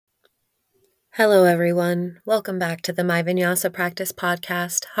Hello, everyone. Welcome back to the My Vinyasa Practice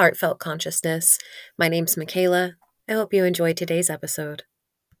podcast, Heartfelt Consciousness. My name's Michaela. I hope you enjoyed today's episode.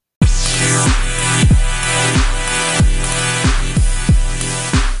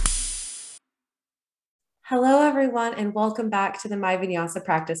 Hello, everyone, and welcome back to the My Vinyasa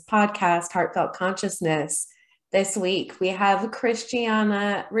Practice podcast, Heartfelt Consciousness. This week, we have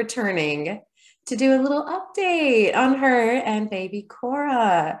Christiana returning to do a little update on her and baby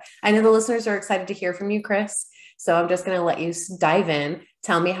Cora. I know the listeners are excited to hear from you, Chris, so I'm just going to let you dive in.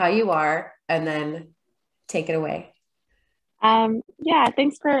 Tell me how you are, and then take it away.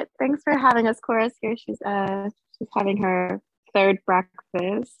 Thanks for having us. Cora's here. She's having her third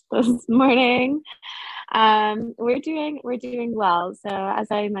breakfast this morning. We're doing well. So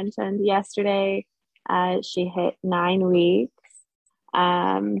as I mentioned yesterday, she hit 9 weeks.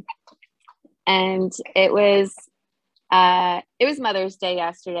 And it was Mother's Day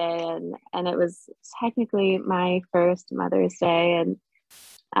yesterday, and it was technically my first Mother's Day.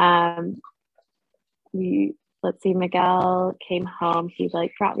 And Miguel came home. He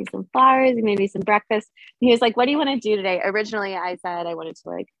brought me some flowers. He made me some breakfast. And he was like, "What do you want to do today?" Originally, I said I wanted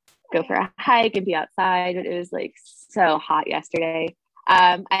to go for a hike and be outside, but it was so hot yesterday.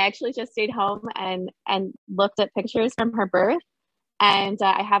 I actually just stayed home and looked at pictures from her birth. And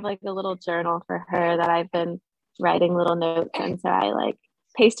I have a little journal for her that I've been writing little notes in. So I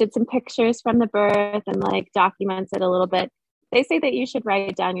pasted some pictures from the birth and documented a little bit. They say that you should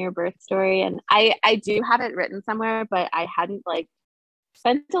write down your birth story. And I do have it written somewhere, but I hadn't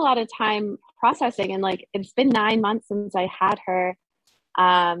spent a lot of time processing. And it's been 9 months since I had her.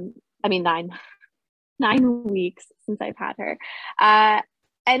 9 weeks since I've had her.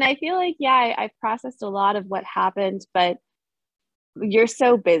 And I feel I've processed a lot of what happened, but you're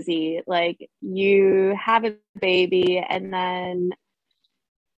so busy. You have a baby, and then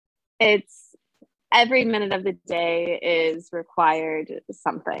it's every minute of the day is required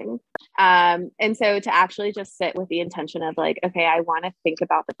something. And so to actually just sit with the intention of okay, I want to think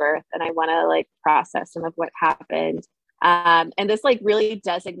about the birth, and I want to process some of what happened. And this really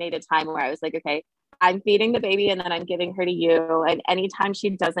designated time where I was okay, I'm feeding the baby, and then I'm giving her to you. And anytime she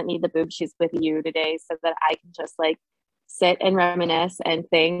doesn't need the boob, she's with you today, so that I can just sit and reminisce and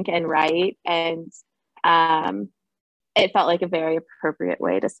think and write. And it felt like a very appropriate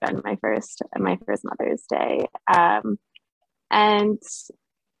way to spend my first Mother's Day.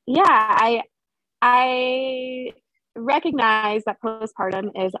 I recognize that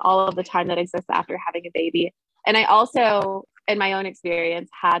postpartum is all of the time that exists after having a baby. And I also, in my own experience,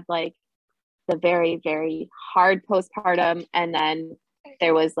 had the very, very hard postpartum. And then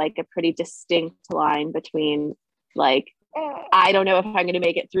there was a pretty distinct line between I don't know if I'm going to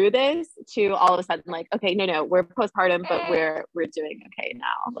make it through this, to all of a sudden okay, no, we're postpartum, but we're doing okay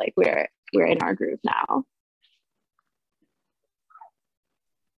now. We're in our groove now.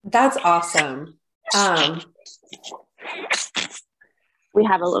 That's awesome. We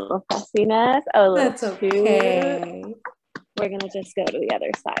have a little fussiness. Oh, that's okay. We're going to just go to the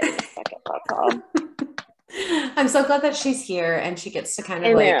other side in a second. That's all. I'm so glad that she's here and she gets to kind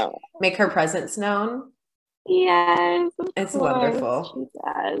of make her presence known. Yes, it's wonderful. She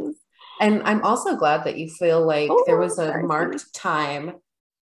does. And I'm also glad that you feel there was a marked time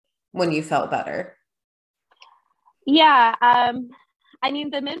when you felt better. Yeah.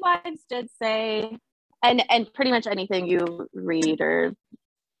 The midwives did say, and pretty much anything you read or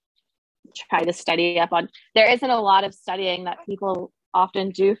try to study up on, there isn't a lot of studying that people often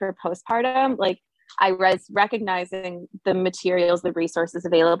do for postpartum. I was recognizing the materials, the resources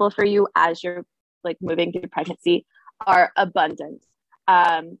available for you as you're moving through pregnancy are abundant.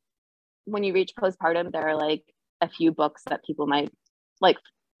 When you reach postpartum, there are a few books that people might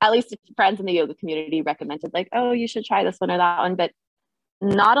at least friends in the yoga community recommended, oh, you should try this one or that one, but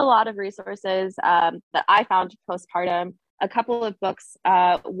not a lot of resources that I found postpartum. A couple of books,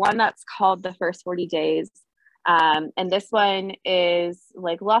 one that's called The First 40 Days. And this one is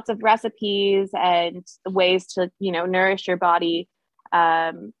lots of recipes and ways to, nourish your body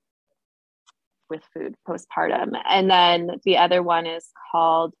with food postpartum. And then the other one is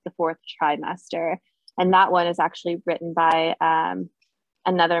called The Fourth Trimester. And that one is actually written by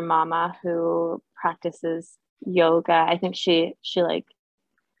another mama who practices yoga. I think she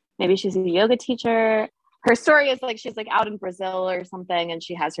maybe she's a yoga teacher. Her story is she's out in Brazil or something, and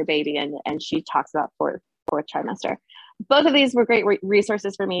she has her baby, and she talks about fourth trimester. Both of these were great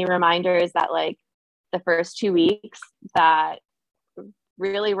resources for me, reminders that the first 2 weeks that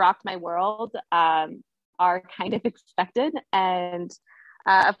really rocked my world are kind of expected. And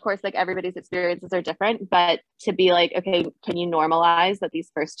of course, everybody's experiences are different, but to be okay, can you normalize that these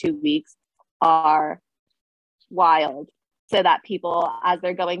first 2 weeks are wild, so that people, as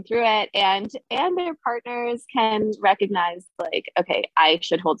they're going through it, and their partners, can recognize, like, okay, I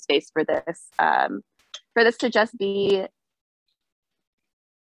should hold space for this to just be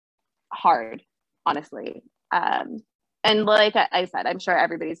hard, honestly. And like I said, I'm sure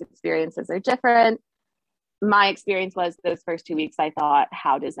everybody's experiences are different. My experience was those first 2 weeks, I thought,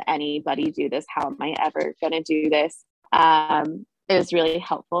 how does anybody do this? How am I ever going to do this? It was really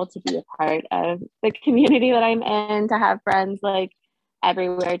helpful to be a part of the community that I'm in, to have friends like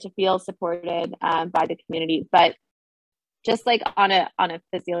everywhere, to feel supported by the community. But just like on a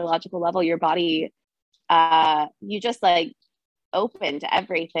physiological level, your body, you just like opened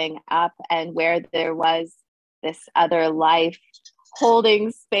everything up, and where there was this other life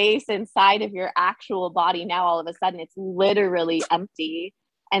holding space inside of your actual body, now all of a sudden it's literally empty.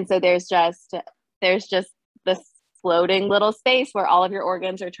 And so there's just this floating little space where all of your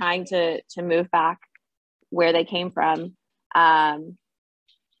organs are trying to move back where they came from. And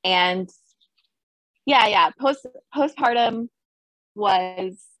postpartum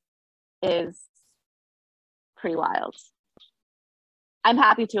is pretty wild. I'm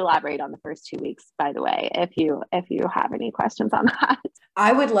happy to elaborate on the first 2 weeks, by the way, if you have any questions on that.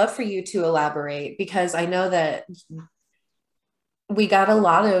 I would love for you to elaborate, because I know that we got a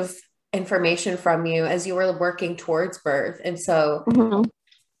lot of information from you as you were working towards birth. And so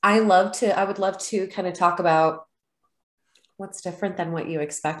I would love to kind of talk about what's different than what you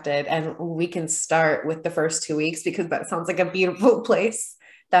expected. And we can start with the first 2 weeks, because that sounds like a beautiful place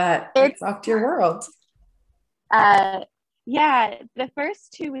that rocked your world. Yeah, the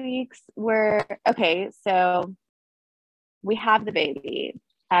first 2 weeks were okay. So we have the baby.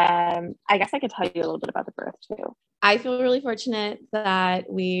 I guess I could tell you a little bit about the birth too. I feel really fortunate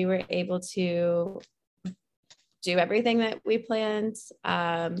that we were able to do everything that we planned.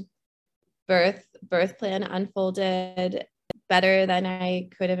 Birth plan unfolded better than I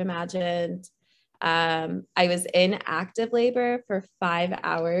could have imagined. I was in active labor for 5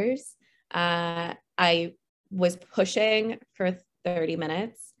 hours. I was pushing for 30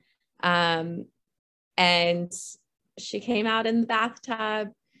 minutes. And she came out in the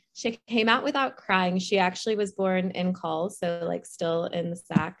bathtub. She came out without crying. She actually was born in caul, so like still in the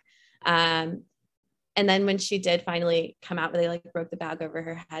sac. And then when she did finally come out, they like broke the bag over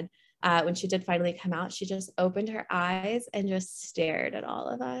her head. When she did finally come out, she just opened her eyes and just stared at all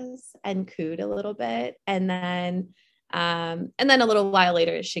of us and cooed a little bit. And then a little while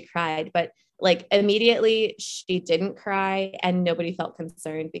later, she cried, but like immediately she didn't cry, and nobody felt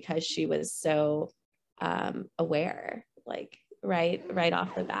concerned because she was so aware, like right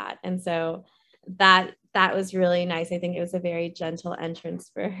off the bat. And so that was really nice. I think it was a very gentle entrance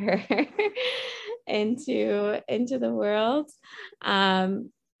for her into the world.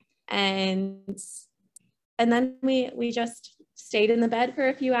 And then we just stayed in the bed for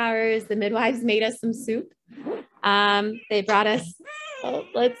a few hours. The midwives made us some soup. They brought us,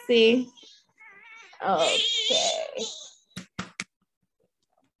 let's see. Okay.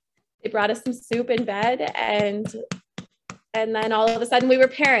 They brought us some soup in bed, and then all of a sudden we were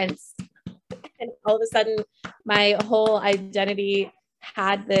parents. And all of a sudden my whole identity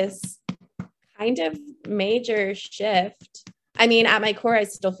had this kind of major shift. I mean, at my core, I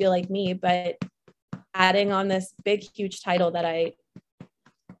still feel like me, but adding on this big, huge title that I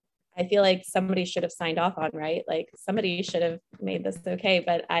feel like somebody should have signed off on, right? Like somebody should have made this okay,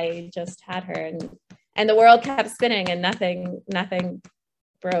 but I just had her, and the world kept spinning, and nothing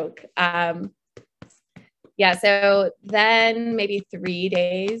broke. So then maybe 3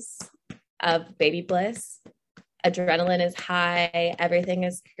 days of baby bliss. Adrenaline is high. Everything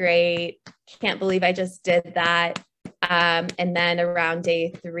is great. Can't believe I just did that. And then around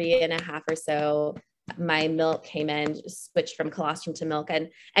day 3.5 or so, my milk came in, switched from colostrum to milk,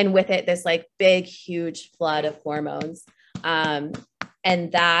 and with it, this like big, huge flood of hormones.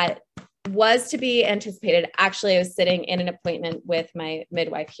 And that was to be anticipated. Actually, I was sitting in an appointment with my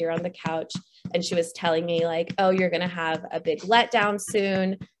midwife here on the couch, and she was telling me like, oh, you're going to have a big letdown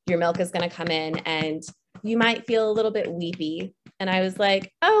soon. Your milk is going to come in and you might feel a little bit weepy. And I was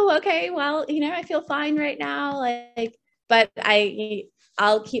like, oh, okay, well, I feel fine right now. Like, but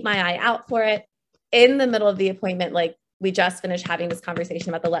I'll keep my eye out for it. In the middle of the appointment, like we just finished having this conversation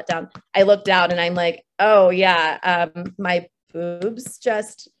about the letdown, I looked down and I'm like, oh yeah, my boobs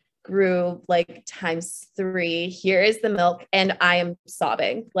just grew like × 3. Here is the milk, and I am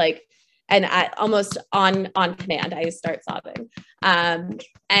sobbing, like, and almost on command, I start sobbing.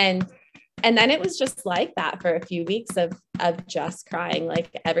 And then it was just like that for a few weeks of just crying. Like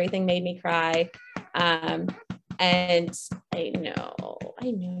everything made me cry. And And I know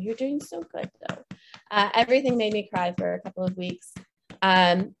you're doing so good though. Everything made me cry for a couple of weeks.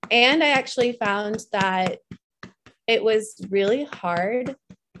 And I actually found that it was really hard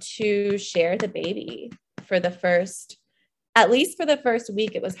to share the baby at least for the first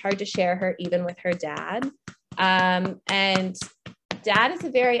week. It was hard to share her even with her dad. And dad is a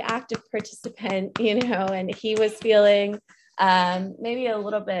very active participant, and he was feeling maybe a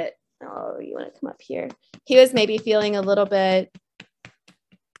little bit, oh, you want to come up here? He was maybe feeling a little bit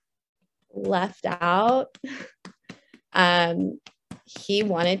left out. He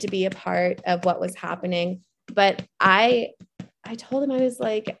wanted to be a part of what was happening, but I told him, I was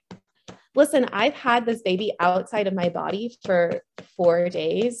like, listen, I've had this baby outside of my body for 4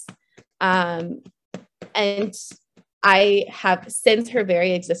 days. And I have, since her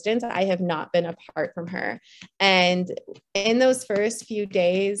very existence, I have not been apart from her. And in those first few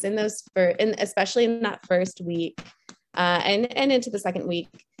days, and especially in that first week, and into the second week,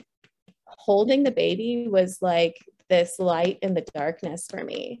 holding the baby was like this light in the darkness for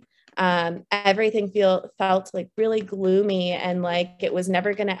me. Everything felt like really gloomy and like it was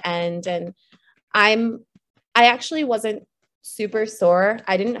never going to end. And I actually wasn't super sore.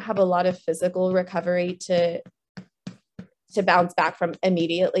 I didn't have a lot of physical recovery to bounce back from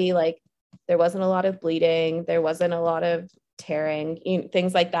immediately. Like there wasn't a lot of bleeding. There wasn't a lot of tearing,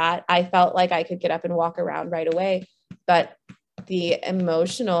 things like that. I felt like I could get up and walk around right away, but the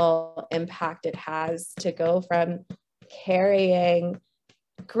emotional impact it has to go from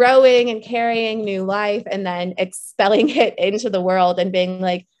growing and carrying new life and then expelling it into the world and being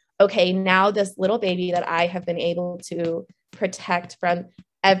like, okay, now this little baby that I have been able to protect from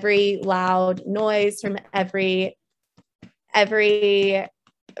every loud noise, from every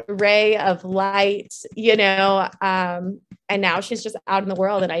ray of light, and now she's just out in the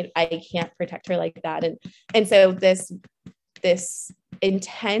world and I can't protect her like that. And so this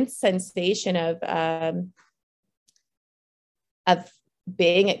intense sensation of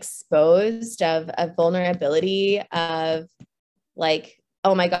being exposed, of vulnerability, of like,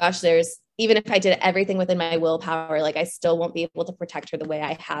 oh my gosh, even if I did everything within my willpower, like I still won't be able to protect her the way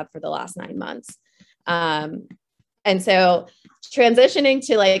I have for the last 9 months. And so transitioning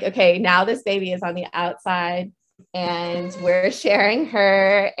to like, okay, now this baby is on the outside and we're sharing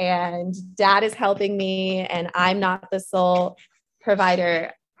her and dad is helping me and I'm not the sole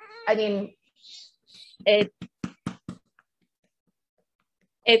provider. I mean, it's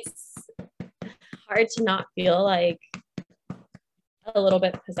hard to not feel like a little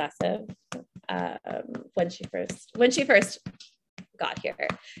bit possessive when she first got here.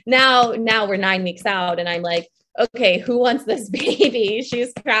 Now we're 9 weeks out and I'm like, okay, who wants this baby?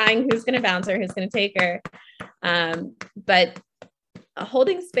 She's crying. Who's going to bounce her? Who's going to take her? But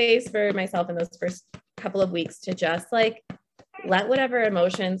holding space for myself in those first couple of weeks to just like let whatever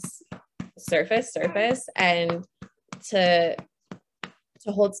emotions surface and to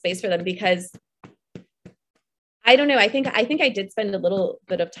hold space for them, because I don't know. I think I did spend a little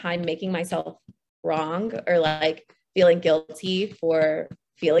bit of time making myself wrong or like feeling guilty for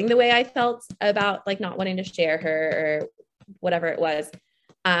feeling the way I felt about like not wanting to share her or whatever it was.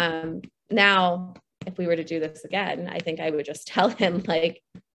 Now, if we were to do this again, I think I would just tell him like,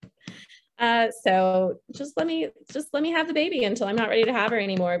 so just let me have the baby until I'm not ready to have her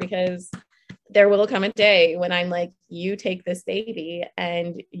anymore, because there will come a day when I'm like, you take this baby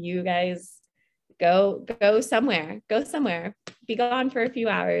and you guys go somewhere, be gone for a few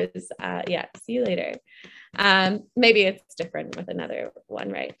hours. Yeah. See you later. Maybe it's different with another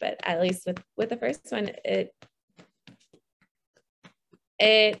one, right? But at least with the first one,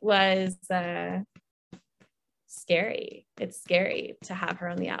 it was scary. It's scary to have her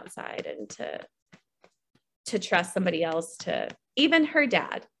on the outside and to trust somebody else, to even her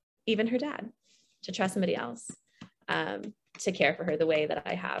dad, to trust somebody else to care for her the way that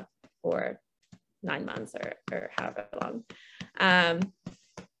I have for 9 months or however long.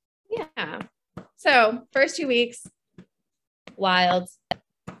 Yeah. So first 2 weeks, wild.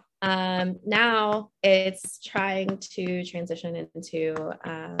 Now it's trying to transition into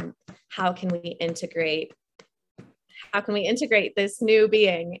how can we integrate this new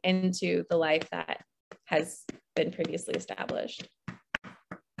being into the life that has been previously established.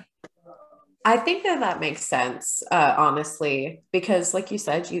 I think that makes sense, honestly, because like you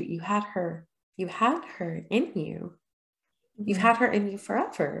said, you had her in you. You've had her in you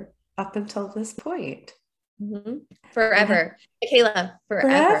forever up until this point. Mm-hmm. Forever. Kayla,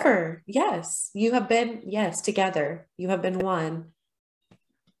 forever. Yes. You have been, together. You have been one.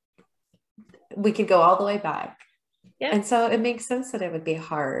 We could go all the way back. Yeah. And so it makes sense that it would be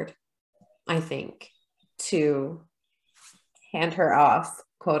hard, I think, to hand her off,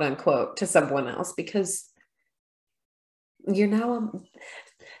 quote unquote, to someone else, because you're now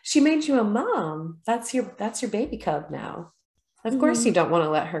she made you a mom. That's your baby cub now. Of course you don't want to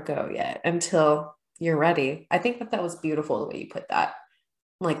let her go yet until you're ready. I think that was beautiful the way you put that.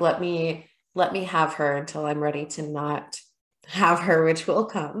 Like, let me have her until I'm ready to not have her, which will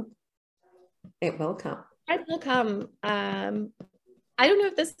come. It will come. It will come. I don't know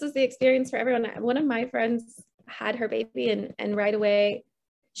if this is the experience for everyone. One of my friends had her baby and right away,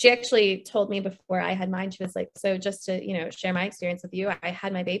 she actually told me before I had mine, she was like, so just to, you know, share my experience with you, I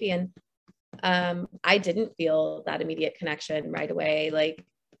had my baby and I didn't feel that immediate connection right away. Like,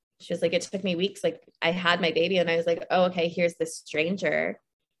 she was like, it took me weeks. Like, I had my baby and I was like, oh, okay, here's this stranger.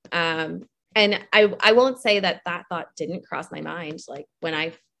 And I won't say that thought didn't cross my mind. Like, when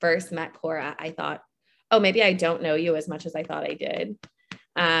I first met Cora, I thought, oh, maybe I don't know you as much as I thought I did.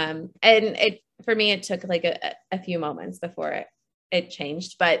 And for me, it took like a few moments before it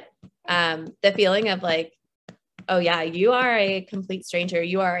changed. But the feeling of like, oh yeah, you are a complete stranger.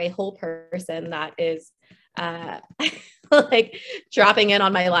 You are a whole person that is like dropping in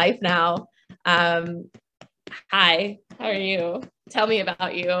on my life now. Hi, how are you? Tell me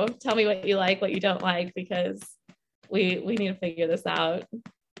about you. Tell me what you like, what you don't like, because we need to figure this out.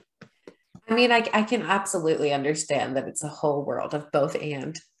 I mean, I can absolutely understand that it's a whole world of both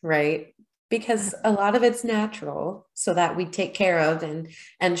and, right? Because a lot of it's natural so that we take care of and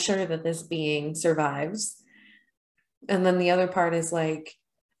ensure that this being survives. And then the other part is like,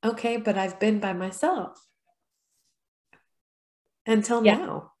 okay, but I've been by myself until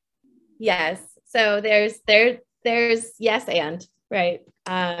now. Yes. So there's yes and, right.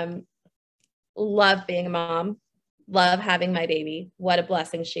 Love being a mom, love having my baby. What a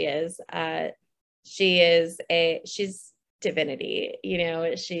blessing she is. She's divinity, you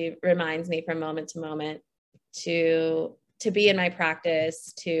know. She reminds me from moment to moment to be in my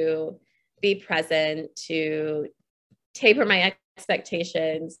practice, to be present, to taper my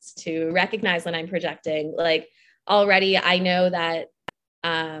expectations, to recognize when I'm projecting. Like, already I know that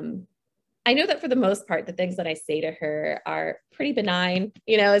for the most part, the things that I say to her are pretty benign,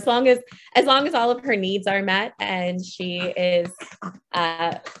 you know, as long as all of her needs are met and she is,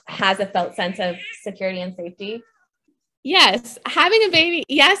 has a felt sense of security and safety. Yes. Having a baby.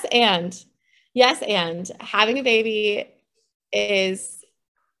 Yes. And having a baby is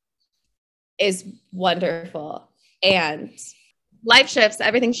wonderful, and life shifts,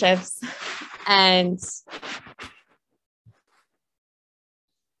 everything shifts. And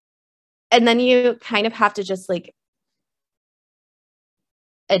then you kind of have to just like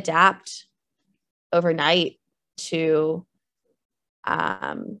adapt overnight to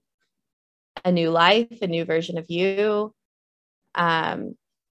a new life, a new version of you. In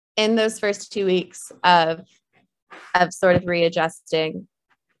those first 2 weeks of sort of readjusting,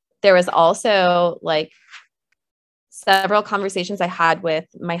 there was also like several conversations I had with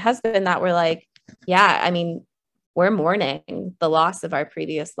my husband that were like, yeah, I mean, we're mourning the loss of our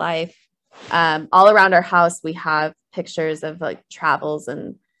previous life. All around our house, we have pictures of like travels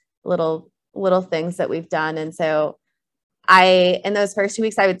and little things that we've done. And so in those first 2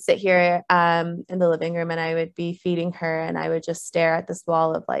 weeks, I would sit here in the living room and I would be feeding her and I would just stare at this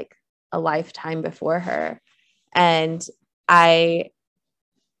wall of like a lifetime before her. And I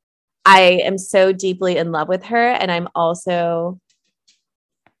am so deeply in love with her. And I'm also,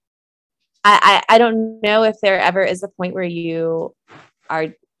 I don't know if there ever is a point where you are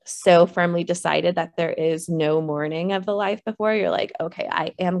so firmly decided that there is no mourning of the life before. You're like, okay,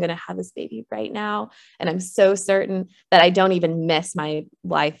 I am going to have this baby right now. And I'm so certain that I don't even miss my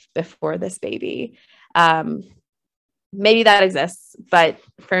life before this baby. Maybe that exists, but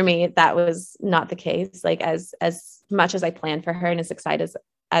for me, that was not the case. Like as much as I planned for her and as excited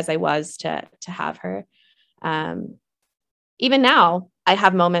as I was to have her. Even now I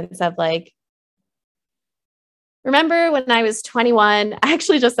have moments of like, remember when I was 21, I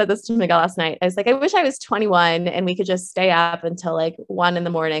actually just said this to Miguel last night. I was like, I wish I was 21 and we could just stay up until like 1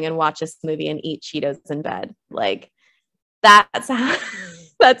 a.m. and watch this movie and eat Cheetos in bed. Like that sounds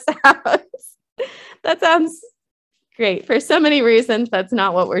great. For so many reasons, that's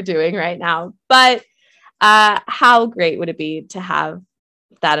not what we're doing right now. But how great would it be to have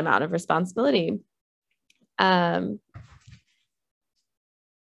that amount of responsibility?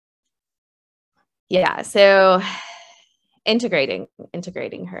 Yeah, so integrating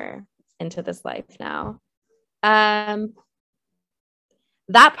her into this life now. That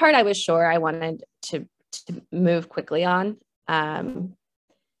part I was sure I wanted to move quickly on.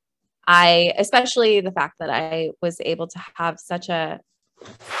 Especially the fact that I was able to have such a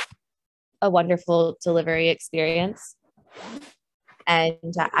a wonderful delivery experience.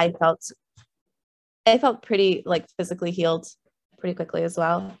 And I felt pretty like physically healed pretty quickly as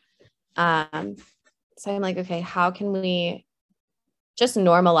well. So I'm like, okay, how can we just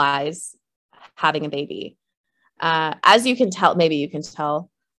normalize having a baby? As you can tell, maybe you can tell,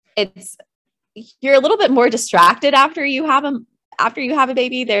 you're a little bit more distracted after you have a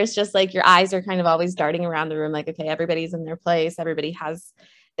baby. There's just like your eyes are kind of always darting around the room, like, okay, everybody's in their place, everybody has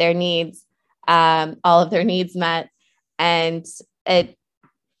their needs, all of their needs met. And it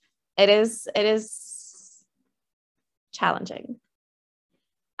is challenging.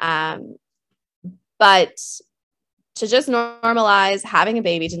 But to just normalize having a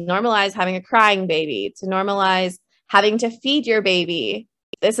baby, to normalize having a crying baby, to normalize having to feed your baby.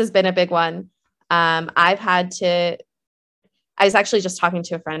 This has been a big one. I was actually just talking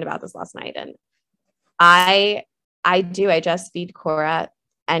to a friend about this last night, and I just feed Cora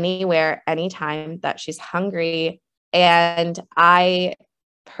anywhere, anytime that she's hungry. And I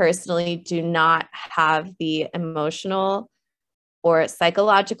personally do not have the emotional or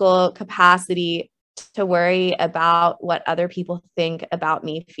psychological capacity to worry about what other people think about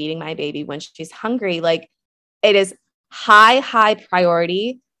me feeding my baby when she's hungry. Like, it is high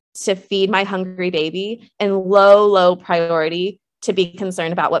priority to feed my hungry baby and low priority to be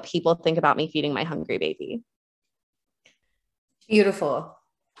concerned about what people think about me feeding my hungry baby. Beautiful.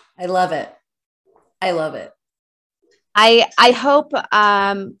 I love it. I love it. I hope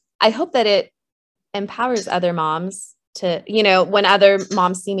that it empowers other moms to, when other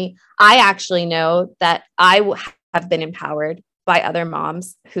moms see me. I actually know that I have been empowered by other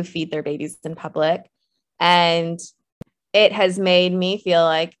moms who feed their babies in public. And it has made me feel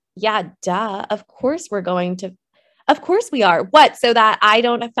like, yeah, duh, of course we are. What? So that I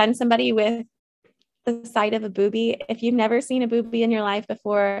don't offend somebody with the sight of a boobie. If you've never seen a boobie in your life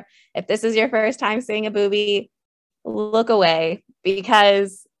before, if this is your first time seeing a boobie, look away,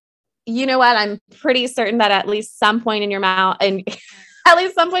 because you know what? I'm pretty certain that at least some point in your mouth and at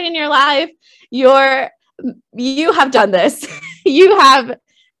least some point in your life, you have done this. You have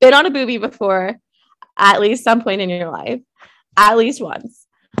been on a boobie before, at least some point in your life, at least once.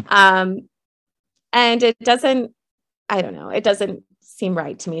 And it doesn't seem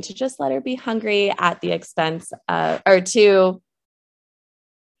right to me to just let her be hungry at the expense of, it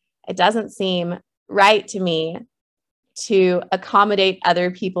doesn't seem right to me to accommodate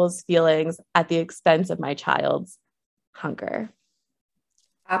other people's feelings at the expense of my child's hunger.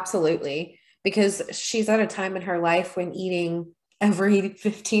 Absolutely. Because she's at a time in her life when eating every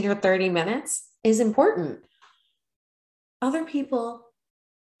 15 or 30 minutes is important. Other people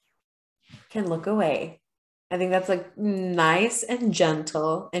can look away. I think that's a nice and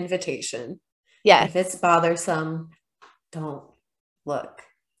gentle invitation. Yeah. If it's bothersome, don't look.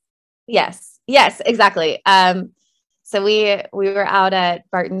 Yes, exactly. So we were out at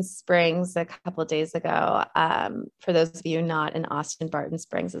Barton Springs a couple of days ago. For those of you not in Austin, Barton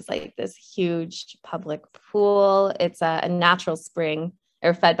Springs is like this huge public pool. It's a natural spring,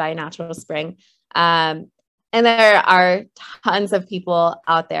 or fed by a natural spring. And there are tons of people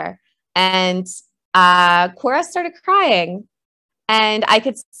out there. And Cora started crying. And I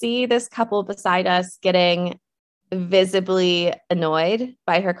could see this couple beside us getting visibly annoyed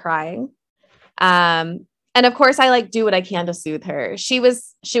by her crying. And of course I do what I can to soothe her. She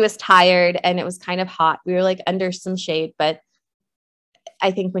was tired and it was kind of hot. We were under some shade, but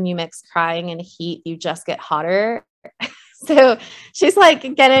I think when you mix crying and heat, you just get hotter. So she's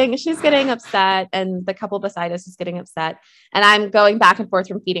getting upset, and the couple beside us is getting upset, and I'm going back and forth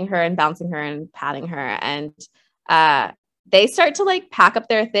from feeding her and bouncing her and patting her. And they start to pack up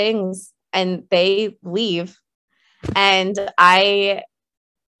their things and they leave. And I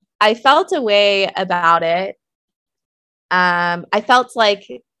felt a way about it. I felt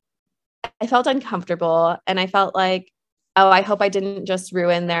uncomfortable, and I felt like, oh, I hope I didn't just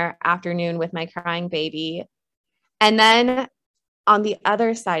ruin their afternoon with my crying baby. And then on the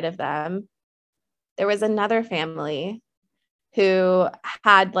other side of them, there was another family who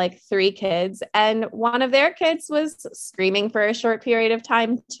had 3 kids, and one of their kids was screaming for a short period of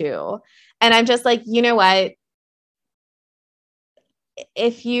time too. And I'm just like, you know what?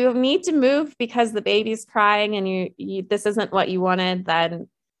 If you need to move because the baby's crying and you this isn't what you wanted, then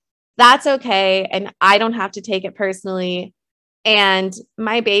that's okay. And I don't have to take it personally. And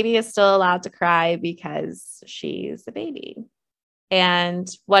my baby is still allowed to cry because she's a baby. And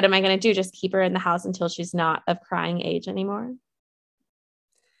what am I going to do? Just keep her in the house until she's not of crying age anymore?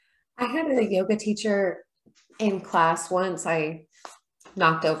 I had a yoga teacher in class once. I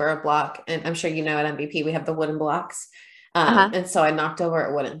knocked over a block, and I'm sure at MVP we have the wooden blocks. And so I knocked over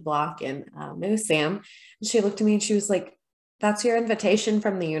a wooden block, and it was Sam. And she looked at me and she was like, "That's your invitation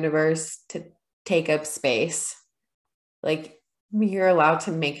from the universe to take up space. Like, you're allowed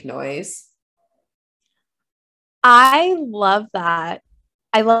to make noise." I love that.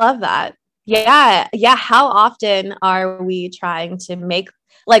 I love that. Yeah. Yeah. How often are we trying to make,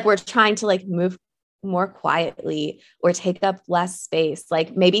 like, we're trying to like move more quietly or take up less space,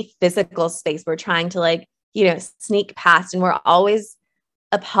 like maybe physical space. We're trying to like, sneak past, and we're always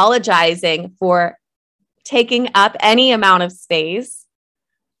apologizing for taking up any amount of space.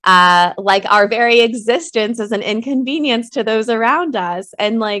 Like our very existence is an inconvenience to those around us.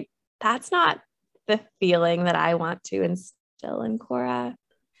 And like, that's not the feeling that I want to instill in Cora.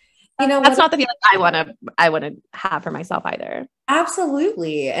 That's not the feeling I want to have for myself either.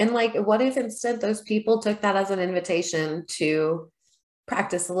 Absolutely. And like, what if instead those people took that as an invitation to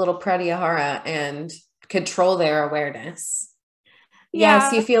practice a little pratyahara and control their awareness? Yeah.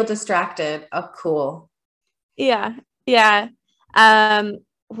 Yes, you feel distracted. Oh, cool. Yeah. Yeah.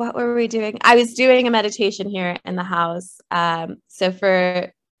 What were we doing? I was doing a meditation here in the house. So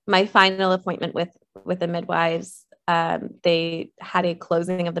for my final appointment with the midwives, they had a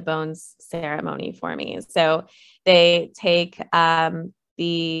closing of the bones ceremony for me. So they take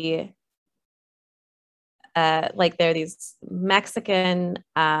like they're these Mexican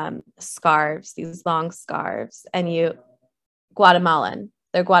scarves, these long scarves, and they're Guatemalan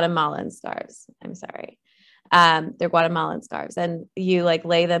scarves. I'm sorry. They're Guatemalan scarves, and you like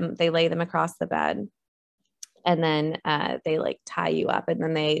lay them across the bed, and then they like tie you up, and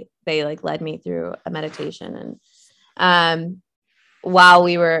then they like led me through a meditation. And while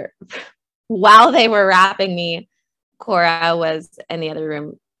they were wrapping me, Cora was in the other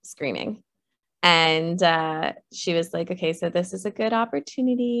room screaming. And she was like, "Okay, so this is a good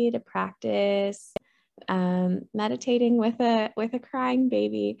opportunity to practice meditating with a crying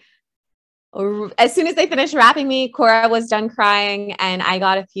baby." As soon as they finished wrapping me, Cora was done crying, and I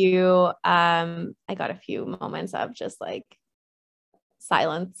got a few moments of just like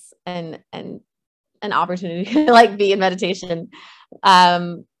silence and an opportunity to like be in meditation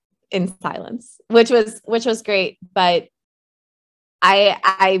in silence, which was great. But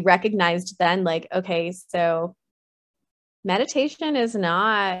I recognized then, like, okay, so meditation is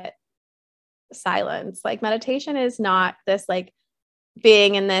not silence. Like, meditation is not this like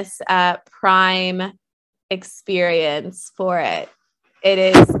being in this prime experience for it. It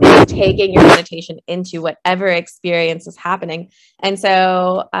is taking your meditation into whatever experience is happening. And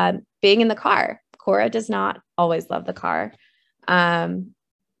so being in the car, Cora does not always love the car.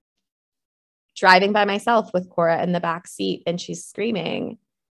 Driving by myself with Cora in the back seat, and she's screaming,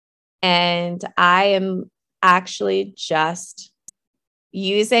 and I am actually just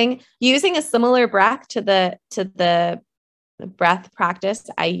using a similar breath to the breath practice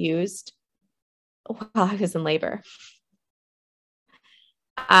I used while I was in labor.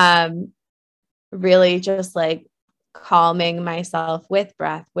 Really just like calming myself with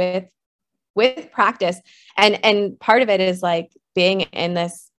breath, with practice. And part of it is like being in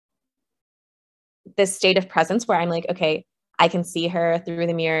this state of presence where I'm like, okay, I can see her through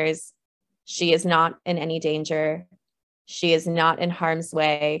the mirrors. She is not in any danger. She is not in harm's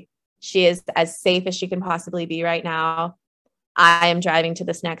way. She is as safe as she can possibly be right now. I am driving to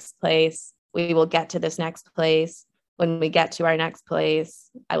this next place. We will get to this next place. When we get to our next place,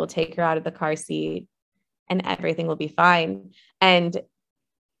 I will take her out of the car seat and everything will be fine. And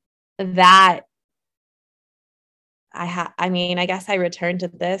that I guess I return to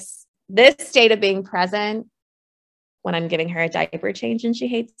this state of being present when I'm giving her a diaper change and she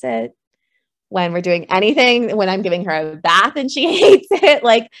hates it, when we're doing anything, when I'm giving her a bath and she hates it,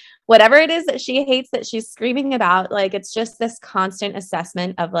 like whatever it is that she hates that she's screaming about, like it's just this constant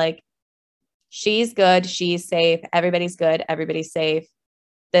assessment of like, she's good, she's safe, everybody's good, everybody's safe.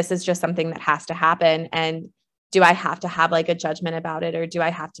 This is just something that has to happen. And do I have to have like a judgment about it? Or do I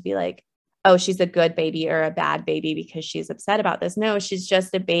have to be like, oh, she's a good baby or a bad baby because she's upset about this? No, she's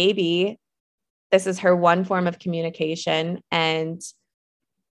just a baby. This is her one form of communication. And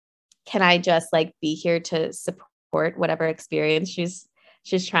can I just like be here to support whatever experience she's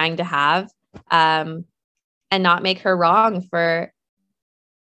trying to have, and not make her wrong for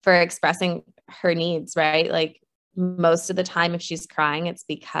expressing her needs, right? Like most of the time, if she's crying, it's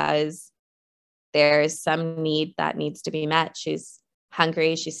because there's some need that needs to be met. She's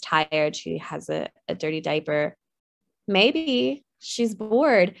hungry, she's tired, she has a dirty diaper. Maybe she's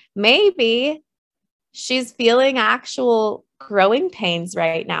bored. Maybe she's feeling actual growing pains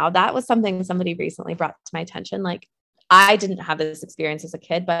right now. That was something somebody recently brought to my attention. Like I didn't have this experience as a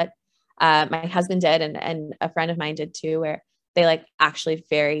kid, but My husband did, and a friend of mine did too, where they like actually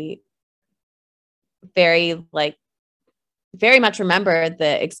very, very like very much remember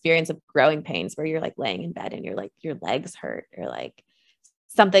the experience of growing pains where you're like laying in bed and you're like, your legs hurt, or like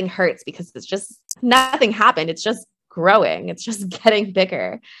something hurts because it's just nothing happened. It's just growing. It's just getting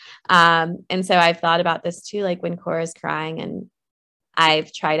bigger. And so I've thought about this too, like when Cora's crying, and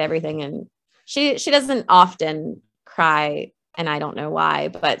I've tried everything, and she doesn't often cry, and I don't know why,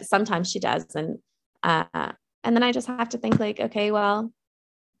 but sometimes she does. And then I just have to think like, okay, well,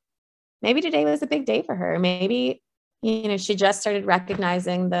 maybe today was a big day for her. Maybe, you know, she just started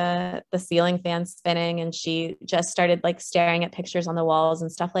recognizing the ceiling fan spinning, and she just started like staring at pictures on the walls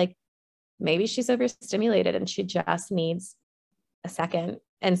and stuff. Like maybe she's overstimulated and she just needs a second.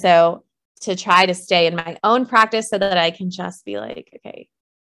 And so to try to stay in my own practice so that I can just be like, okay,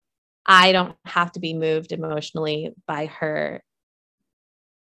 I don't have to be moved emotionally by her,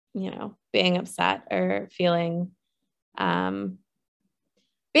 you know, being upset or feeling, being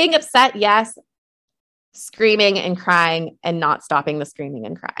upset. Yes. Screaming and crying and not stopping the screaming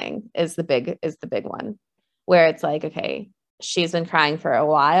and crying is the big one, where it's like, okay, she's been crying for a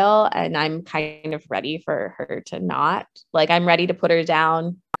while and I'm kind of ready for her to not, like, I'm ready to put her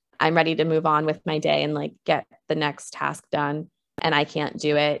down. I'm ready to move on with my day and like get the next task done, and I can't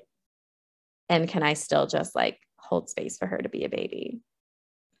do it. And can I still just like hold space for her to be a baby?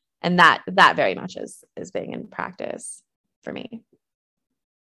 And that very much is being in practice for me.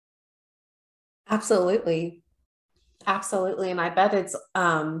 Absolutely. Absolutely. And I bet it's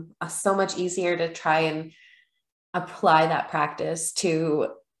so much easier to try and apply that practice to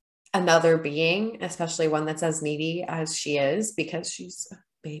another being, especially one that's as needy as she is, because she's a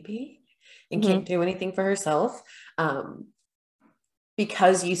baby and can't do anything for herself.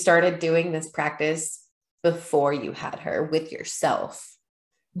 Because you started doing this practice before you had her with yourself.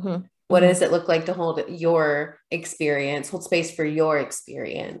 What does it look like to hold your experience, hold space for your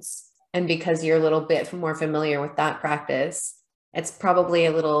experience? And because you're a little bit more familiar with that practice, it's probably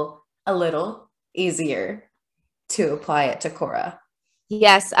a little easier to apply it to Cora.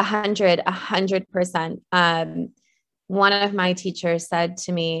 Yes, 100%. One of my teachers said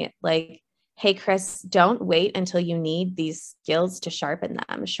to me, like, hey, Chris, don't wait until you need these skills to sharpen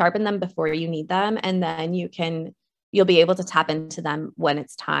them before you need them. And then you'll be able to tap into them when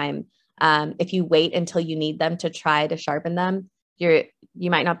it's time. If you wait until you need them to try to sharpen them, you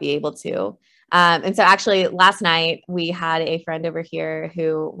might not be able to. And so actually last night we had a friend over here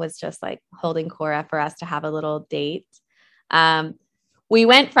who was just like holding Cora for us to have a little date. We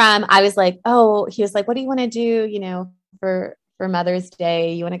went from, I was like, oh, he was like, what do you want to do? You know, for Mother's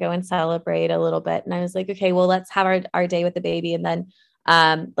Day, you want to go and celebrate a little bit. And I was like, okay, well, let's have our day with the baby. And then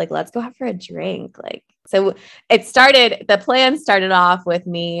like, let's go out for a drink. Like, so the plan started off with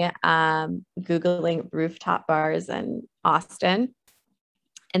me Googling rooftop bars in Austin.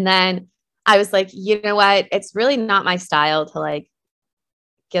 And then I was like, you know what? It's really not my style to like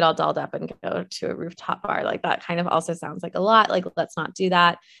get all dolled up and go to a rooftop bar. Like that kind of also sounds like a lot. Like, let's not do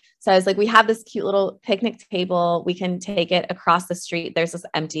that. So I was like, we have this cute little picnic table. We can take it across the street. There's this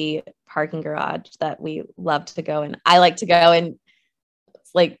empty parking garage that we love to go. And I like to go and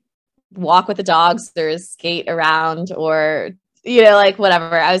like walk with the dogs or skate around or, you know, like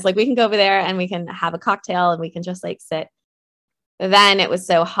whatever. I was like, we can go over there and we can have a cocktail and we can just like sit. Then it was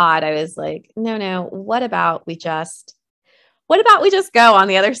so hot. I was like, no, what about we just go on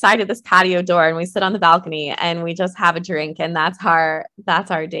the other side of this patio door and we sit on the balcony and we just have a drink, and that's our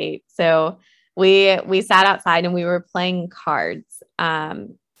date. So we sat outside and we were playing cards.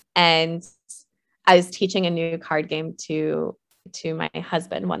 And I was teaching a new card game to my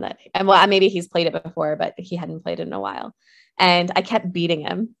husband, one that, and well, maybe he's played it before, but he hadn't played it in a while. And I kept beating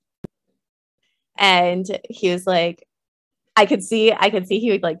him. And he was like, I could see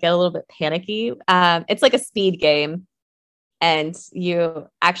he would like get a little bit panicky. It's like a speed game. And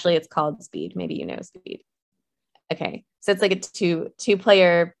it's called Speed. Maybe you know Speed. Okay. So it's like a two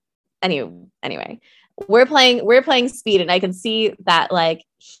player. Anyway, we're playing Speed, and I can see that like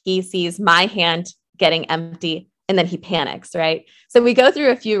he sees my hand getting empty and then he panics, right? So we go through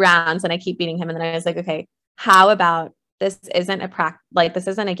a few rounds and I keep beating him. And then I was like, okay, how about this isn't this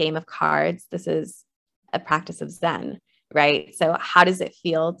isn't a game of cards. This is a practice of Zen, right? So how does it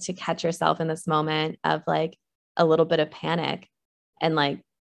feel to catch yourself in this moment of like a little bit of panic and like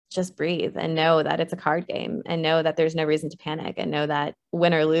just breathe and know that it's a card game and know that there's no reason to panic and know that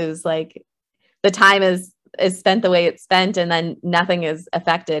win or lose, like the time is spent the way it's spent, and then nothing is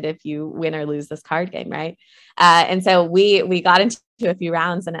affected if you win or lose this card game, right? And so we got into a few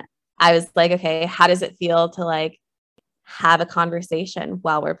rounds and I was like, okay, how does it feel to like have a conversation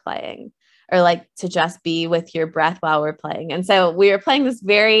while we're playing, or like to just be with your breath while we're playing. And so we were playing this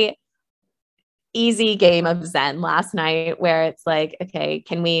very easy game of Zen last night where it's like, okay,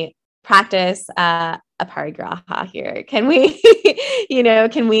 can we practice a parigraha here? Can we,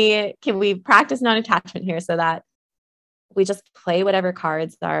 can we practice non-attachment here so that we just play whatever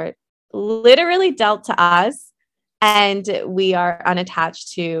cards are literally dealt to us, and we are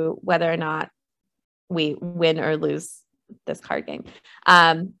unattached to whether or not we win or lose this card game.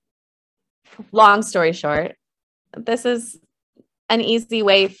 Long story short, this is an easy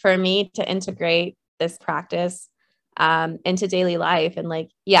way for me to integrate this practice into daily life. And like,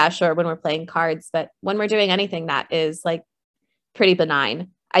 yeah, sure, when we're playing cards, but when we're doing anything that is like pretty benign,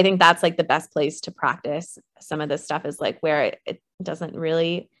 I think that's like the best place to practice some of this stuff, is like where it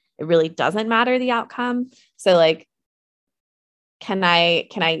really doesn't matter the outcome. So like, can I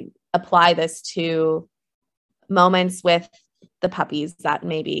apply this to moments with the puppies that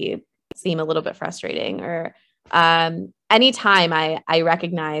maybe seem a little bit frustrating, or anytime I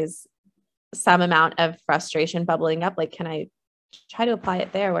recognize some amount of frustration bubbling up, like, can I try to apply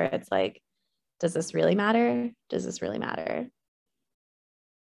it there where it's like, does this really matter? Does this really matter?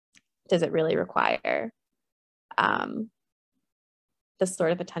 Does it really require this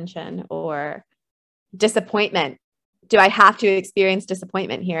sort of attention or disappointment? Do I have to experience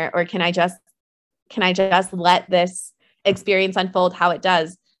disappointment here? Or can I just let this experience unfold how it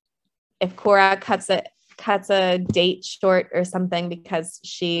does? If Cora cuts a date short or something because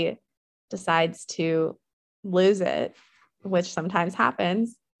she decides to lose it, which sometimes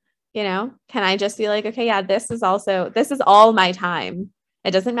happens, can I just be like, okay, yeah, this is all my time. It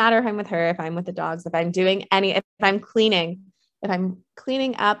doesn't matter if I'm with her, if I'm with the dogs, if I'm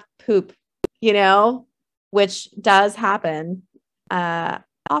cleaning up poop, which does happen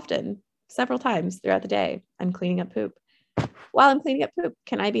often, several times throughout the day. I'm cleaning up poop. While I'm cleaning up poop,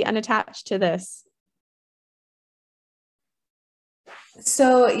 can I be unattached to this?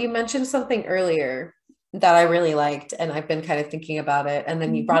 So you mentioned something earlier that I really liked, and I've been kind of thinking about it. And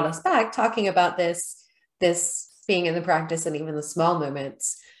then you brought us back talking about this being in the practice and even the small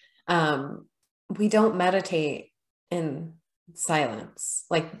moments. We don't meditate in silence.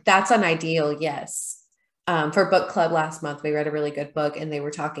 Like, that's an ideal, yes. For book club last month, we read a really good book, and they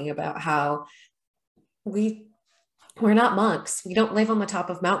were talking about how we're not monks. We don't live on the top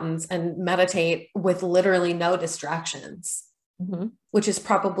of mountains and meditate with literally no distractions, which is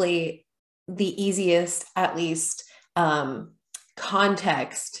probably the easiest, at least,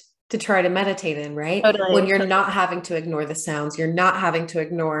 context to try to meditate in, right? Totally. When you're not having to ignore the sounds, you're not having to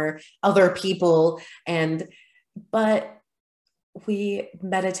ignore other people. But we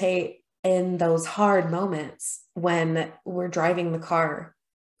meditate in those hard moments when we're driving the car,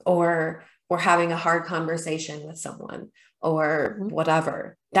 or we're having a hard conversation with someone, or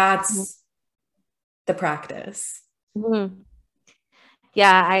whatever. That's the practice.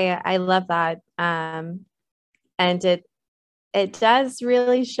 Yeah, I love that. And it does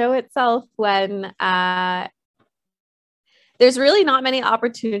really show itself when there's really not many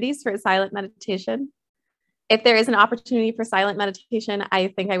opportunities for silent meditation. If there is an opportunity for silent meditation, I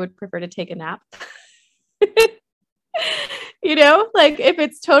think I would prefer to take a nap. Like if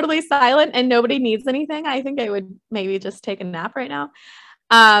it's totally silent and nobody needs anything, I think I would maybe just take a nap right now.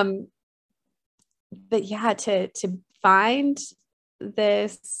 But yeah, to find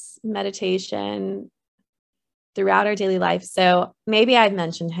this meditation throughout our daily life. So maybe I've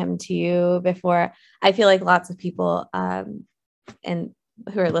mentioned him to you before. I feel like lots of people and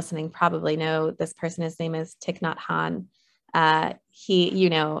who are listening probably know this person. His name is Thich Nhat Hanh.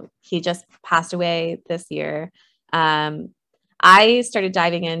 He just passed away this year. I started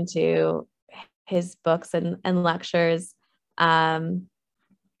diving into his books and lectures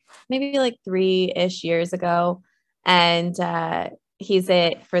maybe like 3-ish years ago. And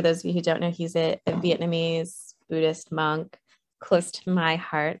for those of you who don't know, he's a Vietnamese Buddhist monk, close to my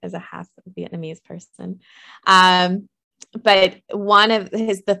heart as a half Vietnamese person. But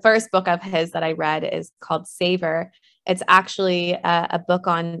the first book of his that I read is called Savor. It's actually a book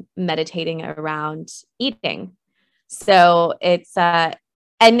on meditating around eating. So it's and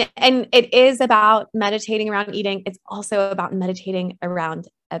it is about meditating around eating. It's also about meditating around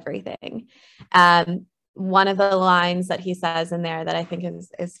everything. One of the lines that he says in there that I think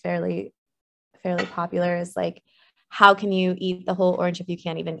is fairly popular is like, how can you eat the whole orange if you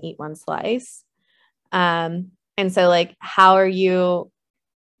can't even eat one slice? And so like, how are you,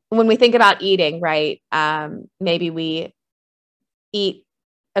 when we think about eating, right? Maybe we eat,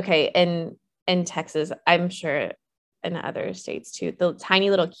 okay, in Texas, I'm sure in other states too, the tiny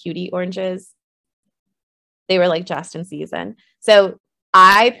little cutie oranges, they were like just in season. So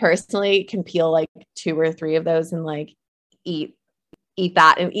I personally can peel like 2 or 3 of those and like eat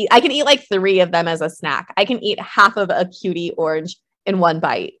that and eat. I can eat like 3 of them as a snack. I can eat half of a cutie orange in one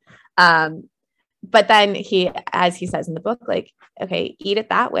bite. But then as he says in the book, like, okay, eat it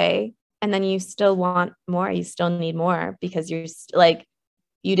that way. And then you still want more. You still need more because you're like,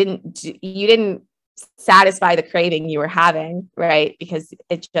 you didn't satisfy the craving you were having, right? Because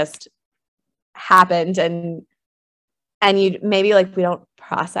it just happened and you maybe like we don't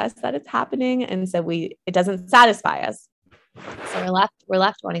process that it's happening, and so it doesn't satisfy us, so we're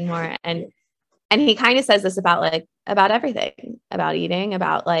left wanting more. And he kind of says this about everything, about eating,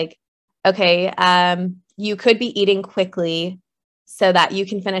 about like, okay, you could be eating quickly so that you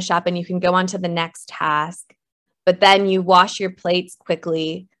can finish up and you can go on to the next task, but then you wash your plates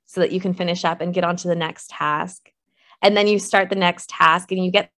quickly so that you can finish up and get on to the next task, and then you start the next task and you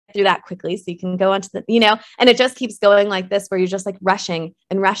get through that quickly so you can go on to the, and it just keeps going like this, where you're just like rushing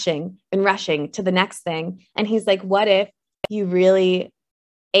and rushing and rushing to the next thing. And he's like, what if you really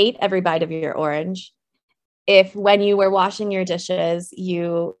ate every bite of your orange? If when you were washing your dishes,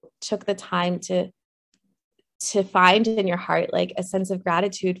 you took the time to find in your heart like a sense of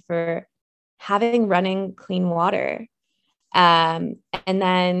gratitude for having running clean water. And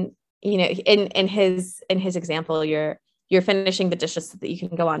then, in his example, you're finishing the dishes so that you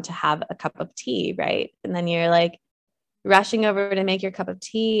can go on to have a cup of tea, right? And then you're like rushing over to make your cup of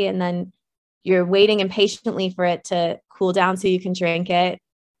tea, and then you're waiting impatiently for it to cool down so you can drink it.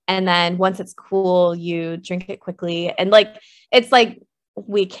 And then once it's cool, you drink it quickly. And like, it's like,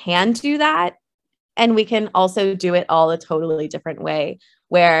 we can do that. And we can also do it all a totally different way,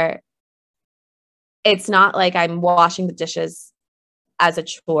 where it's not like I'm washing the dishes as a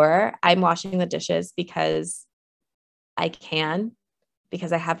chore. I'm washing the dishes because I can,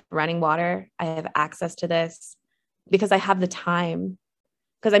 because I have running water. I have access to this because I have the time,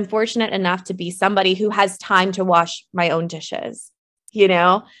 because I'm fortunate enough to be somebody who has time to wash my own dishes,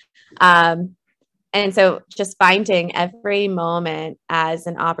 and so just finding every moment as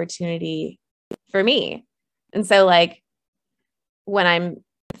an opportunity for me. And so like when I'm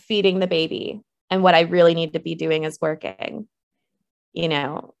feeding the baby and what I really need to be doing is working,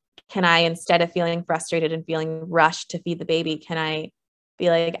 can I, instead of feeling frustrated and feeling rushed to feed the baby, can I be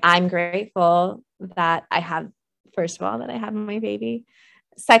like, I'm grateful that I have, first of all, that I have my baby.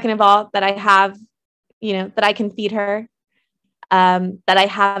 Second of all, that I have, that I can feed her, that I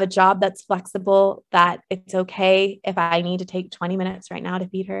have a job that's flexible, that it's okay if I need to take 20 minutes right now to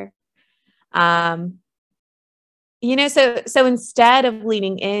feed her. So instead of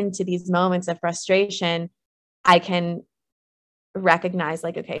leaning into these moments of frustration, I can recognize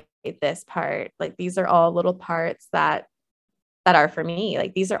like, okay, this part, like these are all little parts that are for me.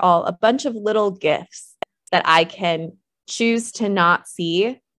 Like these are all a bunch of little gifts that I can choose to not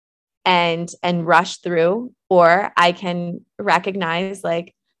see and rush through, or I can recognize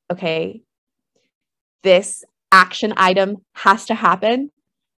like, okay, this action item has to happen.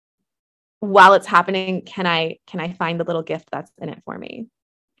 While it's happening, can I find the little gift that's in it for me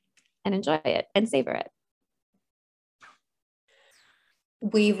and enjoy it and savor it?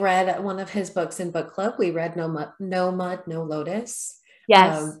 We read one of his books in book club. We read No Mud, No Lotus.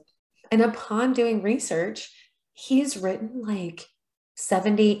 Yes. And upon doing research, he's written like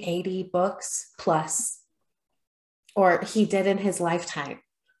 70, 80 books plus, or he did in his lifetime.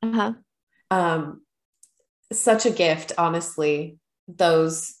 Such a gift, honestly,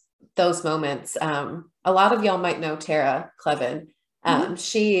 those moments. A lot of y'all might know Tara Clevin.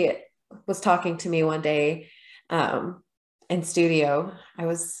 She was talking to me one day in studio. I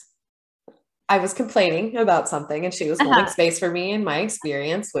was complaining about something, and she was holding space for me in my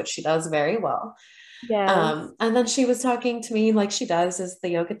experience, which she does very well. Yes. And then she was talking to me like she does as the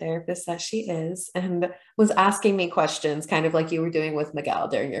yoga therapist that she is, and was asking me questions kind of like you were doing with Miguel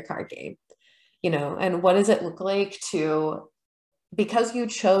during your card game, and what does it look like to, because you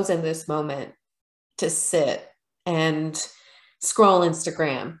chose in this moment to sit and scroll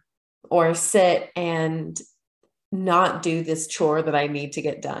Instagram or sit and not do this chore that I need to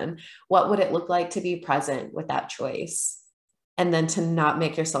get done. What would it look like to be present with that choice? And then to not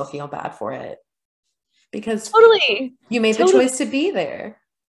make yourself feel bad for it, because totally you made the choice to be there.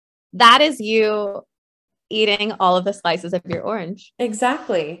 That is you eating all of the slices of your orange.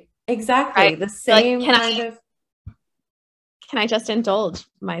 Exactly. Right? The same like, can I just indulge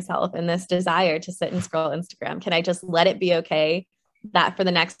myself in this desire to sit and scroll Instagram? Can I just let it be okay that for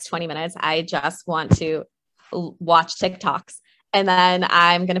the next 20 minutes, I just want to watch TikToks, and then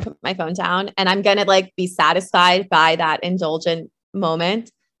I'm going to put my phone down and I'm going to like be satisfied by that indulgent moment,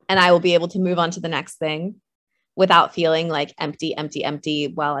 and I will be able to move on to the next thing. without feeling like empty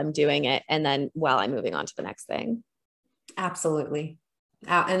while I'm doing it. And then while I'm moving on to the next thing. Absolutely.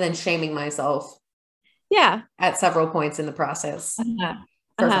 And then shaming myself. Yeah. At several points in the process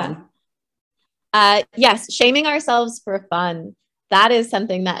for fun. Yes. Shaming ourselves for fun. That is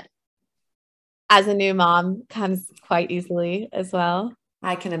something that as a new mom comes quite easily as well.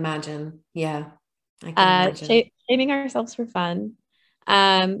 I can imagine. Yeah. I can imagine. Shaming ourselves for fun.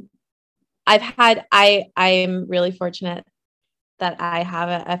 I'm really fortunate that I have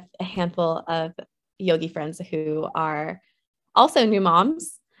a handful of yogi friends who are also new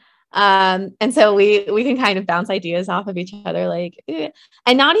moms. And so we can kind of bounce ideas off of each other, like,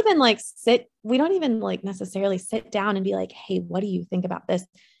 and not even like we don't even like necessarily sit down and be like, hey, what do you think about this?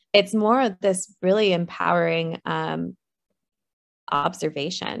 It's more of this really empowering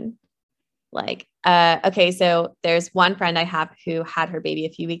observation. Like, okay, so there's one friend I have who had her baby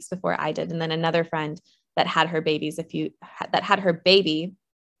a few weeks before I did, and then another friend that had her baby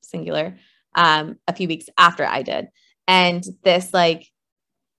singular a few weeks after I did. And this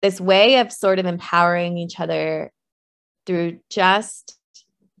way of sort of empowering each other through just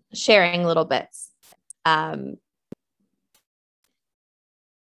sharing little bits.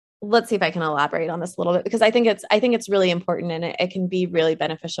 Let's see if I can elaborate on this a little bit, because I think it's really important, and it can be really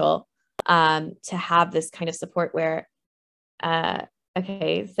beneficial to have this kind of support where,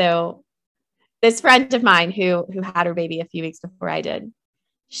 okay, so this friend of mine who had her baby a few weeks before I did,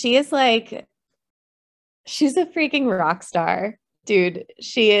 she's a freaking rock star, dude.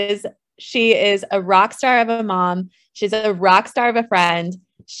 She is a rock star of a mom. She's a rock star of a friend.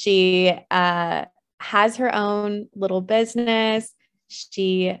 She has her own little business.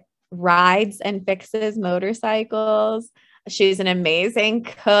 She rides and fixes motorcycles. She's an amazing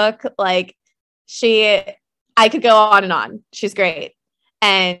cook. Like, I could go on and on. She's great.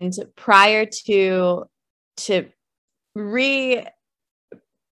 And prior to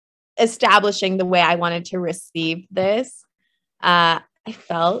establishing the way I wanted to receive this, I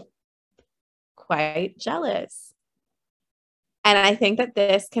felt quite jealous. And I think that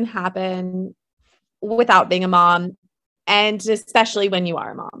this can happen without being a mom, and especially when you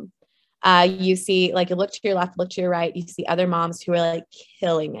are a mom. You see, like, you look to your left, look to your right, you see other moms who are like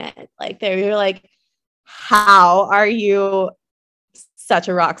killing it. Like, you're like, how are you such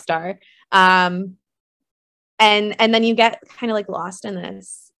a rock star? And then you get kind of like lost in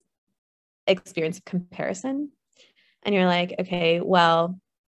this experience of comparison. And you're like, okay, well,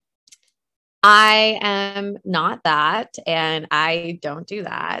 I am not that, and I don't do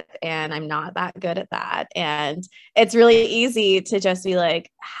that, and I'm not that good at that. And it's really easy to just be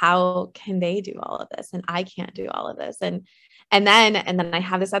like, how can they do all of this? And I can't do all of this. And then I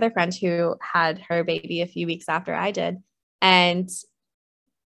have this other friend who had her baby a few weeks after I did. And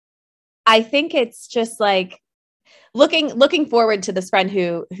I think it's just like looking forward to this friend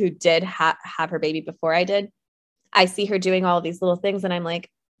who did have her baby before I did. I see her doing all of these little things, and I'm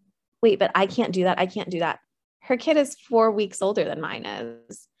like, wait, but I can't do that. I can't do that. Her kid is 4 weeks older than mine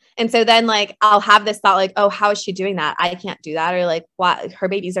is. And so then, like, I'll have this thought, like, oh, how is she doing that? I can't do that. Or like, what? Her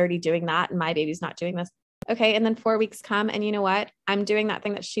baby's already doing that and my baby's not doing this. Okay. And then 4 weeks come, and you know what? I'm doing that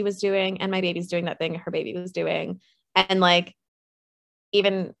thing that she was doing, and my baby's doing that thing her baby was doing. And like,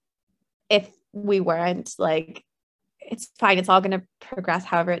 even if we weren't, like, it's fine. It's all going to progress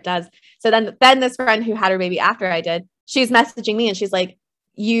however it does. So then this friend who had her baby after I did, she's messaging me and she's like,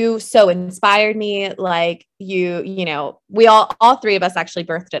 you so inspired me. Like, you know, we all three of us actually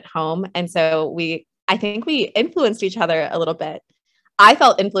birthed at home. And so I think we influenced each other a little bit. I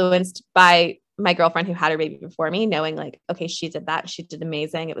felt influenced by my girlfriend who had her baby before me, knowing like, okay, she did that. She did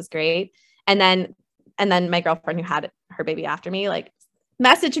amazing. It was great. And then my girlfriend who had her baby after me, like,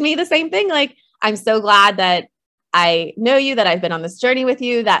 messaged me the same thing. Like, I'm so glad that I know you, that I've been on this journey with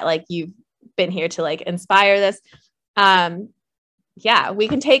you, that like you've been here to like inspire this. Yeah, we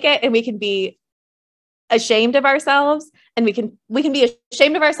can take it and we can be ashamed of ourselves, and we can be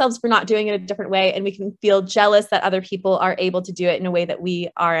ashamed of ourselves for not doing it a different way. And we can feel jealous that other people are able to do it in a way that we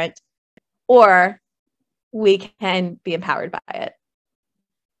aren't, or we can be empowered by it.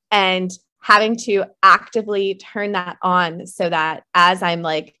 And having to actively turn that on so that as I'm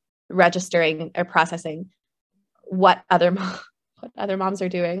like registering or processing what other moms are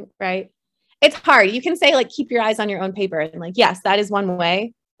doing, right? It's hard. You can say like, keep your eyes on your own paper, and like, yes, that is one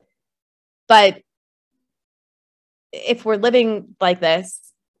way. But if we're living like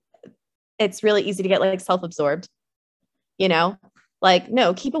this, it's really easy to get like self-absorbed, you know, like,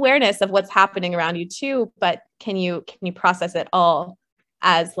 no, keep awareness of what's happening around you too. But can you process it all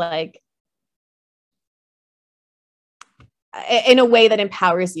as like in a way that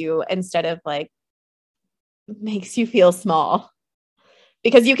empowers you, instead of like makes you feel small,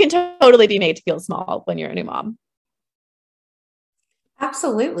 because you can totally be made to feel small when you're a new mom.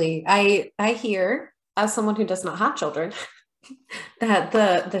 Absolutely. I hear, as someone who does not have children, that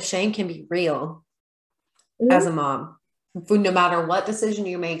the shame can be real as a mom. No matter what decision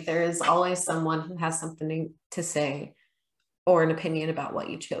you make, there is always someone who has something to say or an opinion about what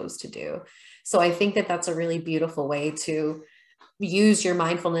you chose to do. So I think that that's a really beautiful way to use your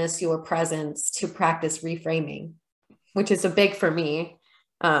mindfulness, your presence, to practice reframing, which is a big for me.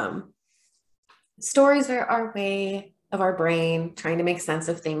 Stories are our way of our brain trying to make sense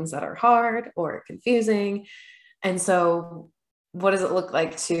of things that are hard or confusing. And so what does it look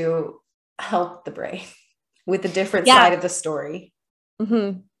like to help the brain with a different side of the story?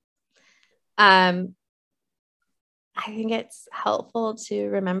 Mm-hmm. I think it's helpful to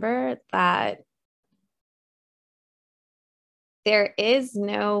remember that there is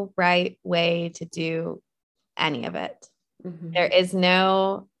no right way to do any of it. Mm-hmm. There is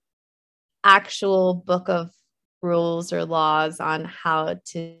no actual book of rules or laws on how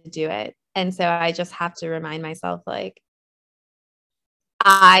to do it. And so I just have to remind myself, like,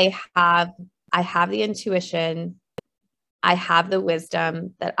 I have the intuition, I have the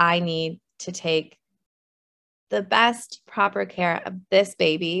wisdom that I need to take the best proper care of this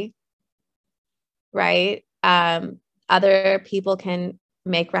baby, right? Other people can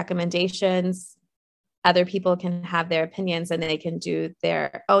make recommendations. Other people can have their opinions and they can do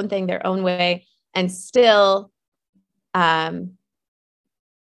their own thing, their own way. And still, the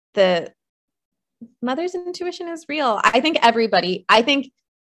mother's intuition is real. I think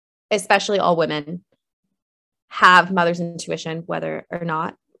especially all women have mother's intuition, whether or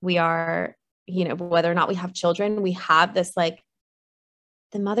not we are, whether or not we have children, we have this, like,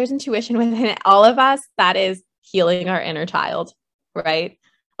 the mother's intuition within all of us that is healing our inner child, right?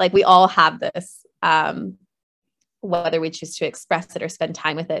 Like, we all have this, whether we choose to express it or spend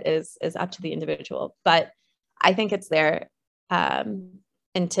time with it is up to the individual. But I think it's there. And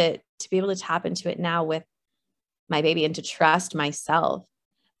to be able to tap into it now with my baby and to trust myself,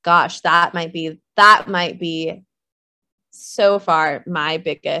 gosh, that might be so far my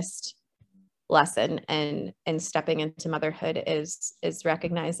biggest lesson and stepping into motherhood is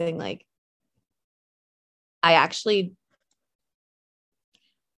recognizing, like, I actually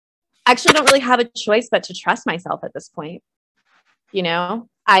don't really have a choice but to trust myself at this point.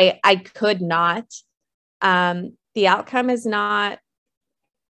 I could not, the outcome is not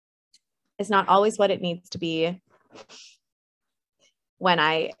always what it needs to be when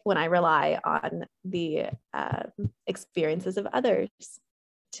I rely on the experiences of others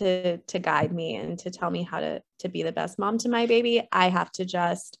to guide me and to tell me how to be the best mom to my baby. I have to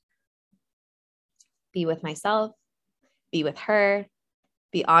just be with myself, be with her,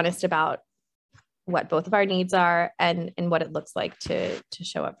 be honest about what both of our needs are and what it looks like to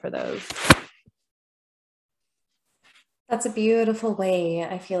show up for those. That's a beautiful way,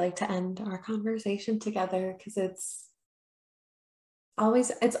 I feel like, to end our conversation together, because it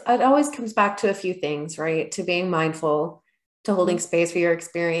always comes back to a few things, right? To being mindful, to holding space for your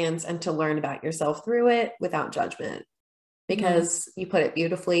experience, and to learn about yourself through it without judgment. Because you put it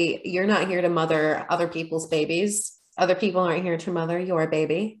beautifully, you're not here to mother other people's babies. Other people aren't here to mother your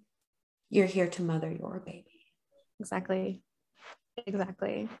baby. You're here to mother your baby. Exactly.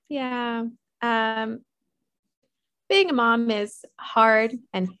 Yeah. Being a mom is hard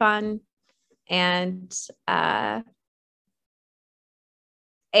and fun, and I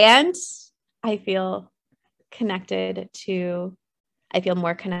feel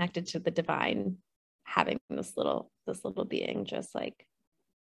more connected to the divine, having this little being just, like,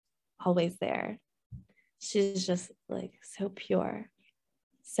 always there. She's just, like, so pure,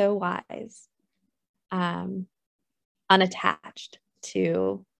 so wise, unattached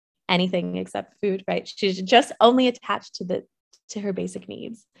to anything except food, right? She's just only attached to her basic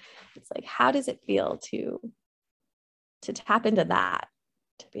needs. It's like, how does it feel to tap into that,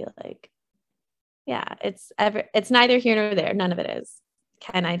 to be like, yeah, it's neither here nor there. None of it is.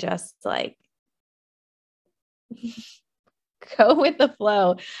 Can I just, like, go with the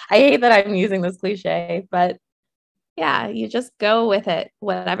flow? I hate that I'm using this cliche, but yeah, you just go with it.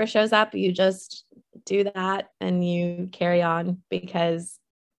 Whatever shows up, you just do that and you carry on, because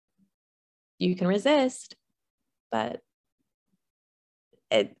you can resist, but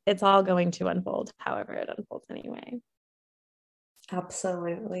it's all going to unfold however it unfolds anyway.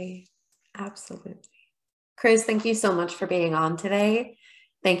 Absolutely. Chris, thank you so much for being on today.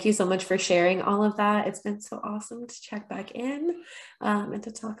 Thank you so much for sharing all of that. It's been so awesome to check back in and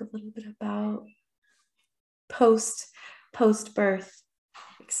to talk a little bit about post-birth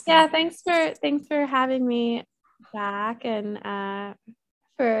Yeah, thanks for having me back, and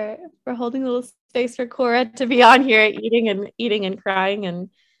for holding a little space for Cora to be on here eating and crying and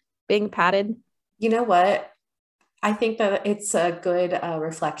being patted. You know what? I think that it's a good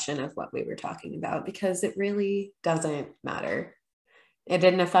reflection of what we were talking about, because it really doesn't matter. It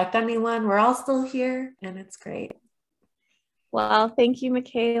didn't affect anyone. We're all still here, and it's great. Well, thank you,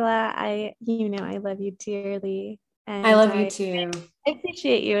 Michaela. I love you dearly. And I love you too. I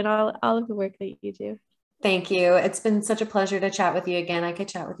appreciate you and all of the work that you do. Thank you. It's been such a pleasure to chat with you again. I could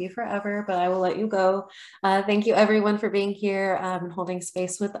chat with you forever, but I will let you go. Thank you, everyone, for being here and holding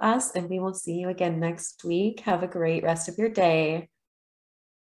space with us. And we will see you again next week. Have a great rest of your day.